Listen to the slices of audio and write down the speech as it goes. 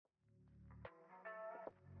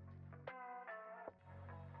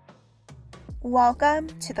Welcome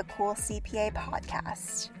to the Cool CPA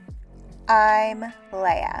podcast. I'm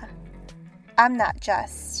Leia. I'm not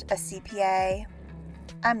just a CPA,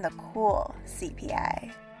 I'm the cool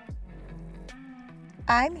CPA.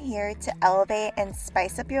 I'm here to elevate and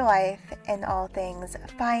spice up your life in all things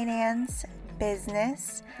finance,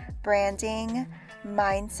 business, branding,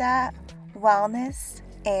 mindset, wellness,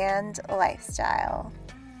 and lifestyle.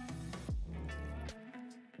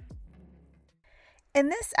 In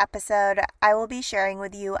this episode, I will be sharing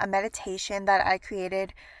with you a meditation that I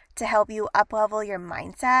created to help you uplevel your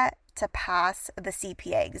mindset to pass the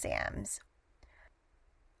CPA exams.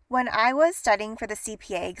 When I was studying for the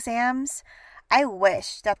CPA exams, I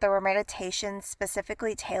wished that there were meditations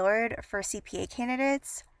specifically tailored for CPA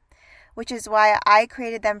candidates, which is why I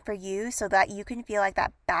created them for you so that you can feel like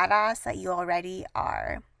that badass that you already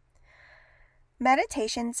are.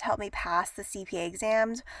 Meditations help me pass the CPA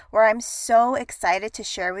exams, where I'm so excited to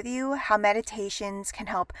share with you how meditations can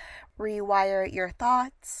help rewire your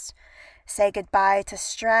thoughts, say goodbye to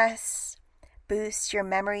stress, boost your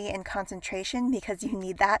memory and concentration because you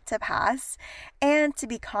need that to pass, and to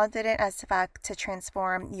be confident as fuck to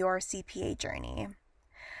transform your CPA journey.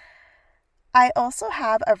 I also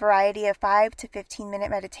have a variety of 5 to 15 minute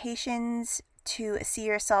meditations to see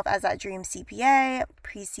yourself as that dream CPA,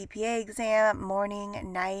 pre-CPA exam,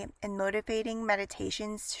 morning, night, and motivating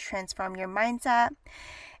meditations to transform your mindset.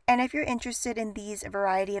 And if you're interested in these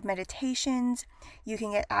variety of meditations, you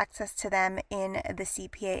can get access to them in the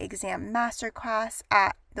CPA exam masterclass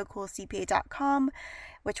at thecoolcpa.com,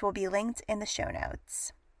 which will be linked in the show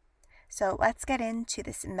notes. So let's get into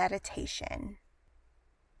this meditation.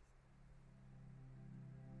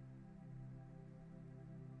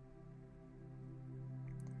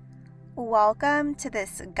 Welcome to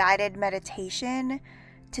this guided meditation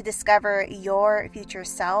to discover your future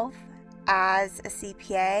self as a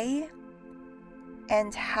CPA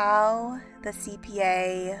and how the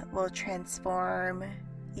CPA will transform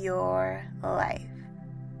your life.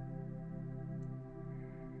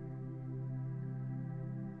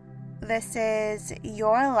 This is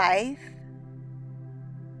your life.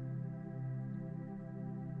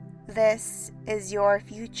 This is your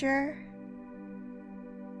future.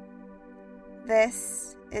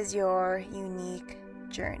 This is your unique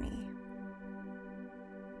journey.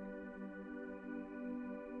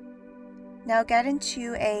 Now get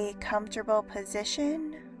into a comfortable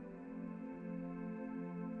position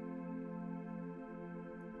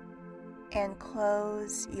and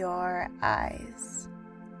close your eyes.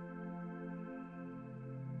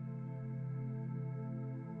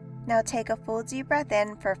 Now take a full deep breath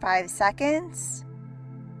in for 5 seconds.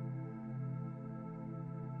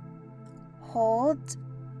 Hold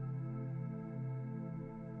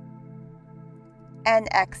and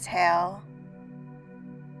exhale.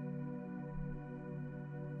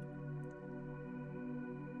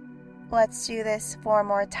 Let's do this 4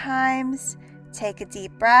 more times. Take a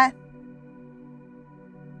deep breath.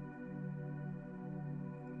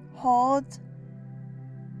 Hold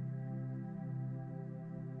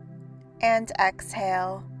and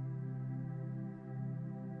exhale.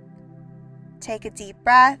 Take a deep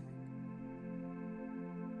breath.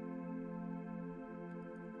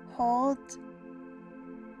 Hold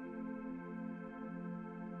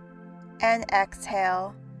and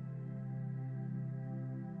exhale.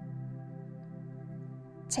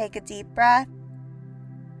 Take a deep breath.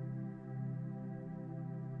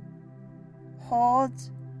 Hold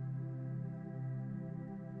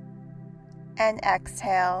and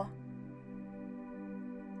exhale.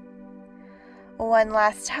 One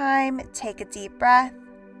last time, take a deep breath.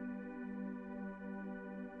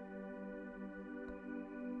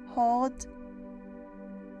 Hold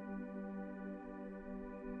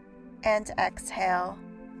and exhale.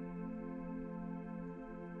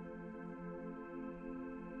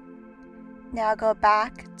 Now go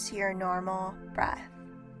back to your normal breath.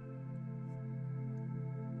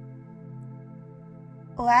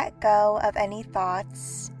 Let go of any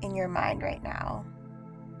thoughts in your mind right now.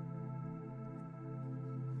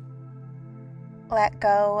 Let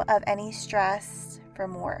go of any stress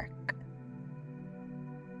from work.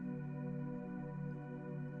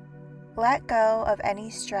 Let go of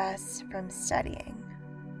any stress from studying.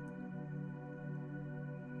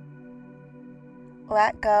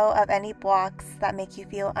 Let go of any blocks that make you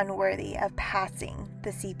feel unworthy of passing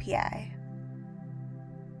the CPA.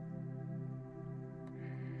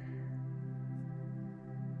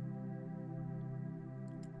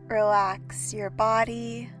 Relax your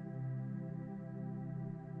body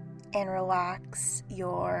and relax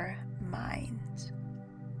your mind.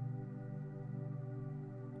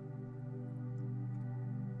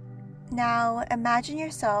 Now imagine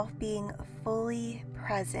yourself being fully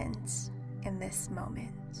present in this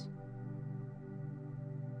moment.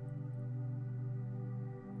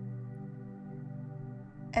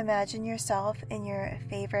 Imagine yourself in your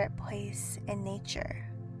favorite place in nature.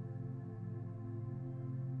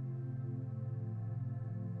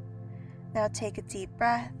 Now take a deep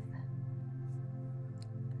breath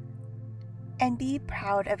and be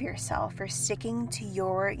proud of yourself for sticking to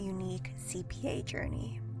your unique CPA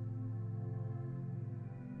journey.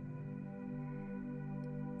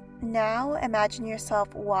 Now imagine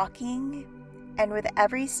yourself walking, and with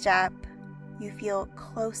every step, you feel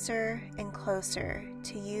closer and closer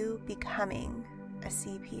to you becoming a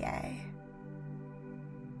CPA.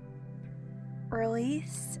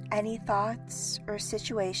 Release any thoughts or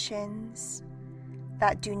situations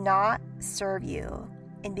that do not serve you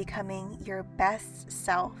in becoming your best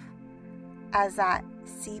self as that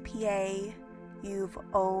CPA you've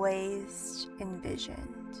always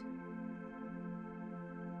envisioned.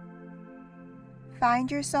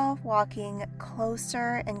 Find yourself walking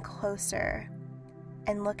closer and closer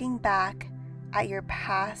and looking back at your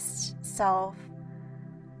past self,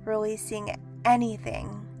 releasing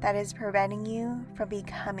anything that is preventing you from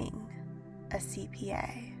becoming a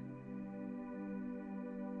CPA.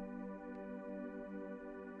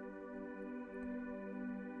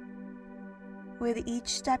 With each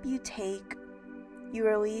step you take, you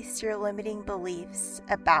release your limiting beliefs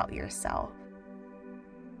about yourself.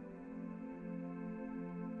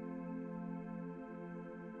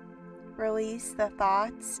 Release the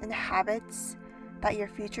thoughts and habits that your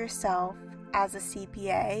future self as a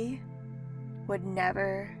CPA would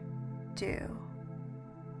never do.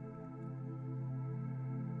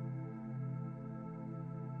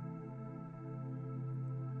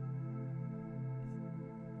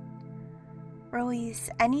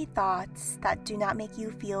 Release any thoughts that do not make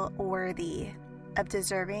you feel worthy of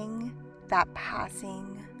deserving that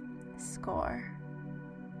passing score.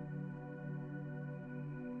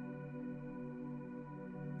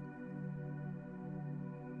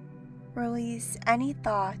 Release any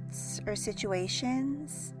thoughts or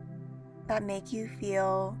situations that make you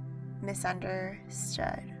feel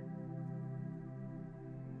misunderstood.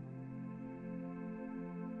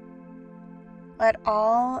 Let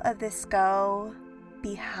all of this go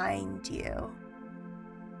behind you.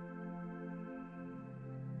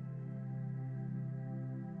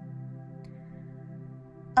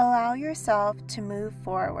 Allow yourself to move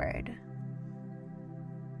forward.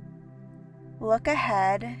 Look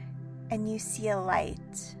ahead and you see a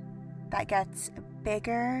light that gets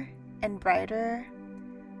bigger and brighter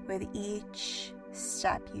with each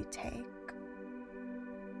step you take.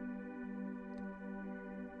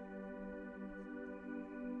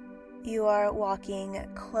 You are walking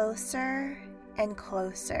closer and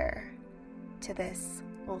closer to this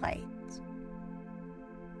light.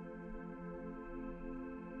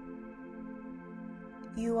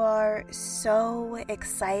 You are so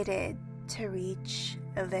excited to reach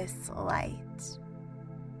this light.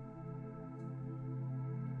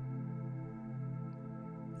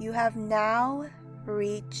 You have now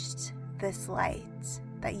reached this light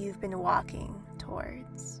that you've been walking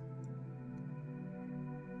towards.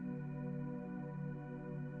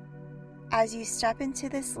 As you step into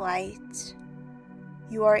this light,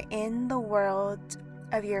 you are in the world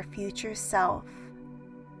of your future self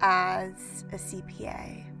as a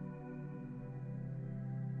CPA.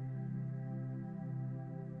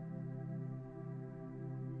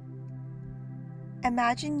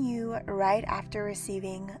 Imagine you right after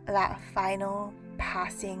receiving that final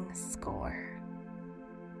passing score.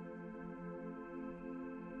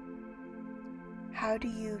 How do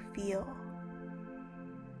you feel?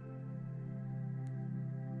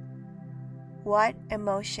 What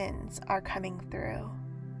emotions are coming through?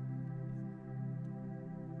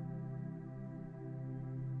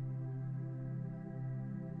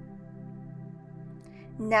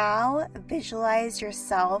 Now visualize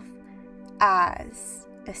yourself as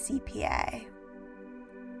a CPA.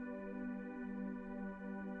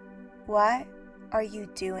 What are you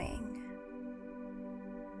doing?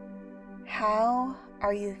 How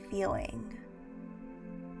are you feeling?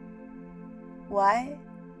 What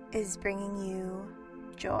is bringing you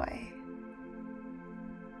joy?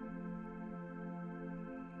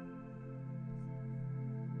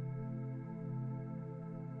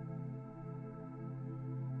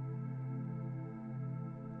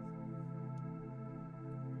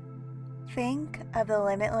 Think of the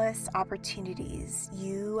limitless opportunities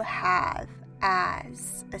you have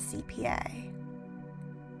as a CPA.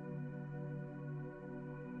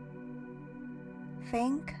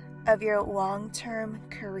 Think of your long-term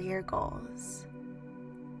career goals.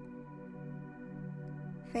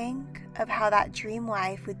 Think of how that dream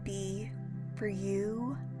life would be for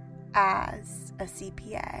you as a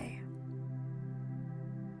CPA.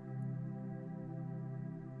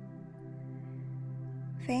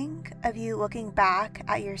 Think of you looking back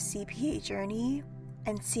at your CPA journey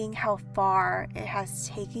and seeing how far it has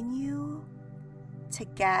taken you to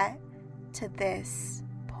get to this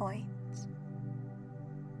point.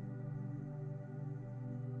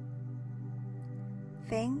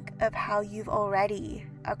 Think of how you've already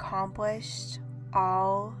accomplished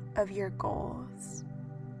all of your goals.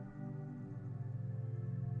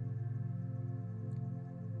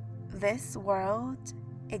 This world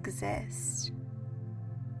exists.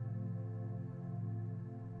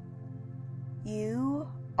 You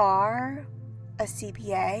are a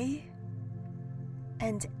CPA,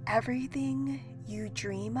 and everything you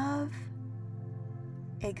dream of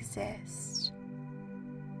exists.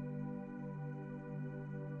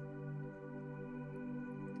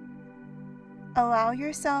 Allow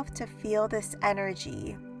yourself to feel this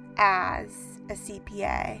energy as a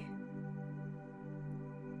CPA.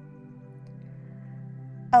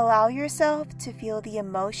 Allow yourself to feel the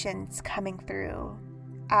emotions coming through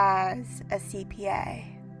as a CPA.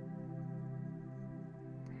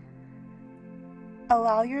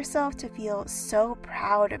 Allow yourself to feel so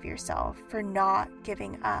proud of yourself for not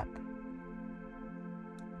giving up.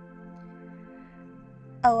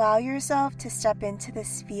 Allow yourself to step into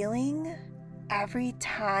this feeling every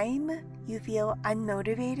time you feel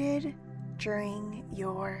unmotivated during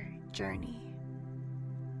your journey.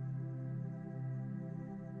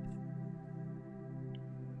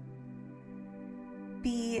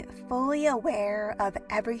 Be fully aware of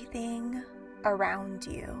everything around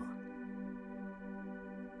you.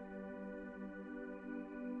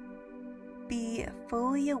 Be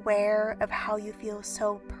fully aware of how you feel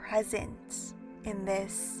so present in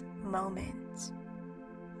this moment.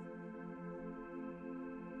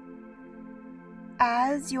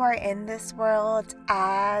 As you are in this world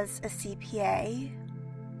as a CPA,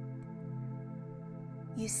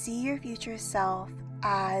 you see your future self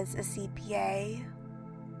as a CPA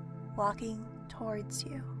walking towards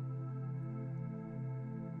you.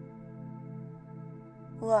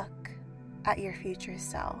 Look at your future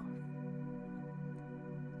self.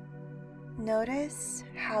 Notice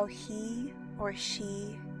how he or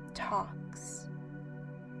she talks.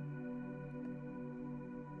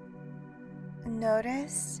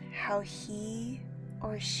 Notice how he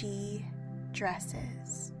or she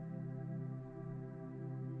dresses.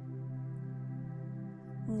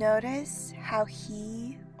 Notice how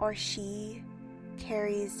he or she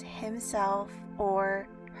carries himself or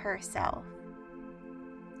herself.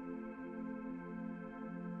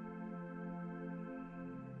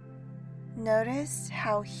 Notice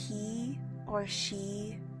how he or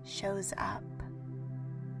she shows up.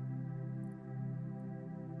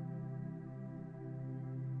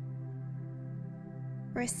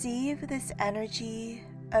 Receive this energy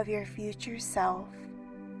of your future self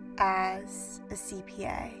as a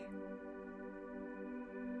CPA.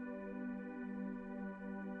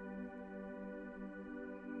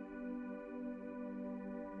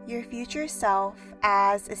 Your future self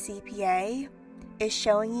as a CPA is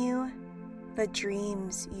showing you the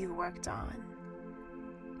dreams you worked on,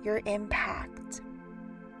 your impact,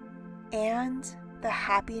 and the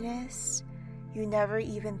happiness you never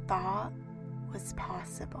even thought was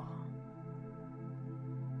possible.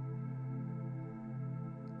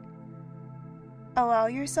 Allow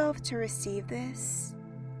yourself to receive this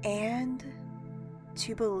and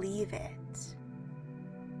to believe it.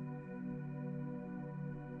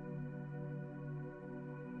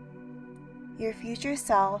 Your future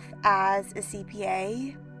self as a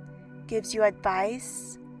CPA gives you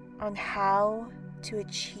advice on how to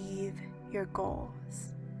achieve your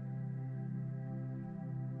goals.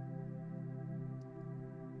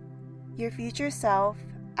 Your future self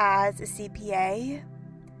as a CPA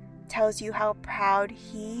tells you how proud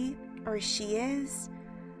he or she is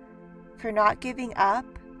for not giving up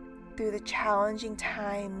through the challenging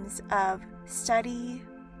times of study,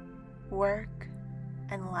 work,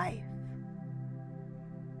 and life.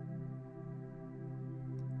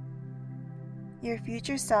 Your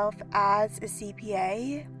future self as a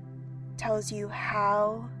CPA tells you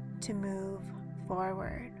how to move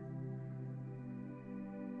forward.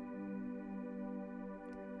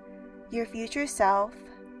 Your future self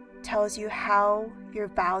tells you how your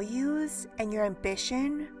values and your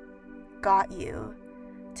ambition got you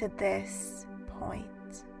to this point.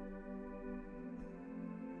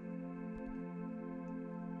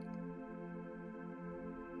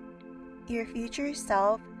 Your future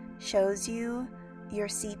self shows you your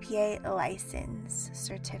CPA license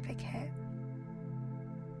certificate.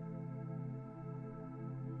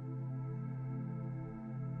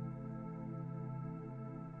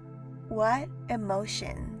 What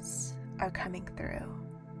emotions are coming through?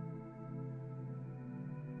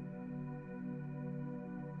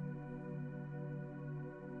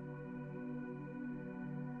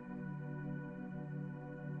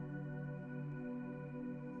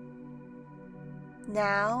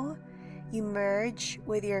 Now you merge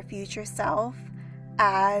with your future self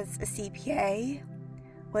as a CPA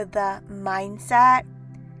with the mindset,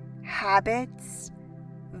 habits,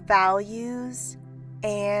 values,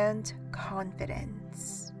 and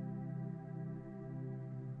confidence.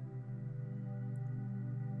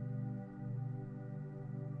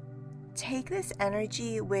 Take this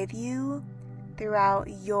energy with you throughout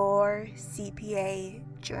your CPA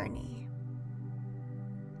journey.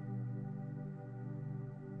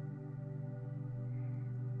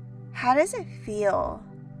 How does it feel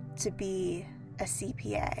to be a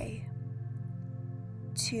CPA?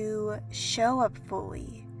 To show up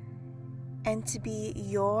fully and to be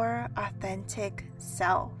your authentic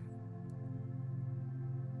self.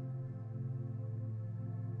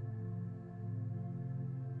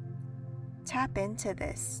 Tap into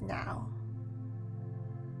this now.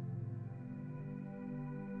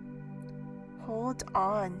 Hold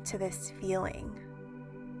on to this feeling.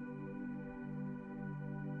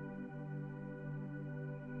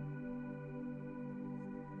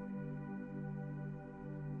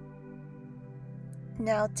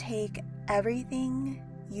 Now take everything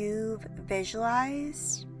you've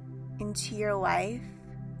visualized into your life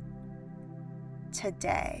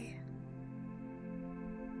today.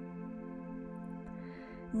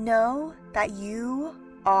 Know that you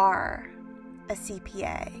are a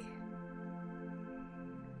CPA.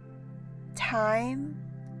 Time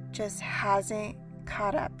just hasn't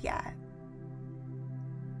caught up yet.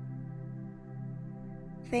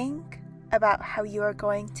 Think about how you are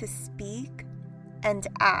going to speak and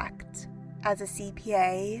act as a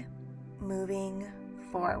CPA moving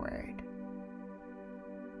forward.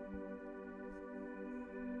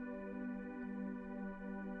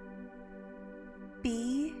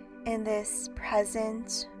 Be in this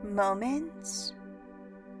present moment,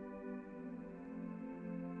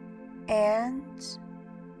 and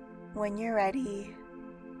when you're ready,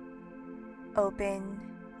 open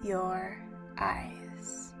your eyes.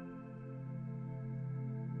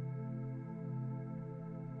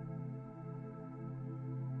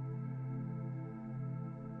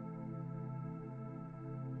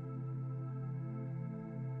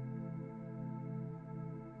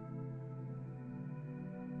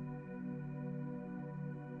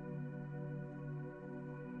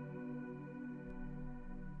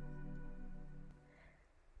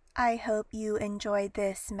 I hope you enjoyed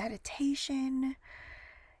this meditation.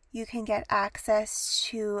 You can get access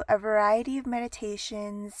to a variety of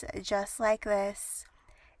meditations just like this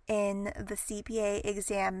in the CPA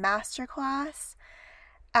exam masterclass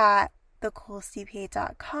at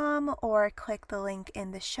thecoolcpa.com or click the link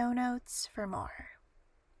in the show notes for more.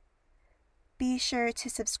 Be sure to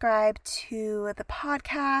subscribe to the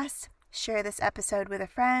podcast, share this episode with a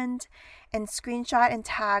friend, and screenshot and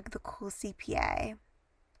tag the Cool CPA.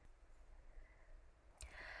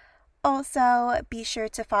 Also, be sure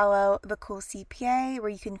to follow The Cool CPA, where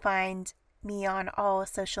you can find me on all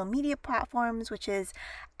social media platforms, which is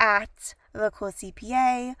at The Cool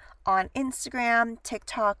CPA on Instagram,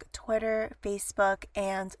 TikTok, Twitter, Facebook,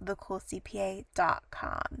 and thecoolcpa.com.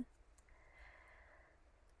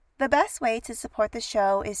 The best way to support the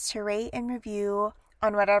show is to rate and review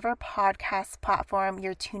on whatever podcast platform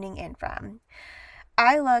you're tuning in from.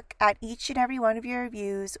 I look at each and every one of your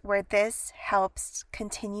reviews where this helps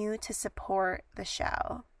continue to support the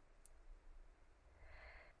show.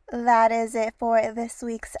 That is it for this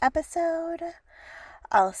week's episode.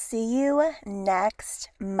 I'll see you next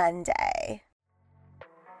Monday.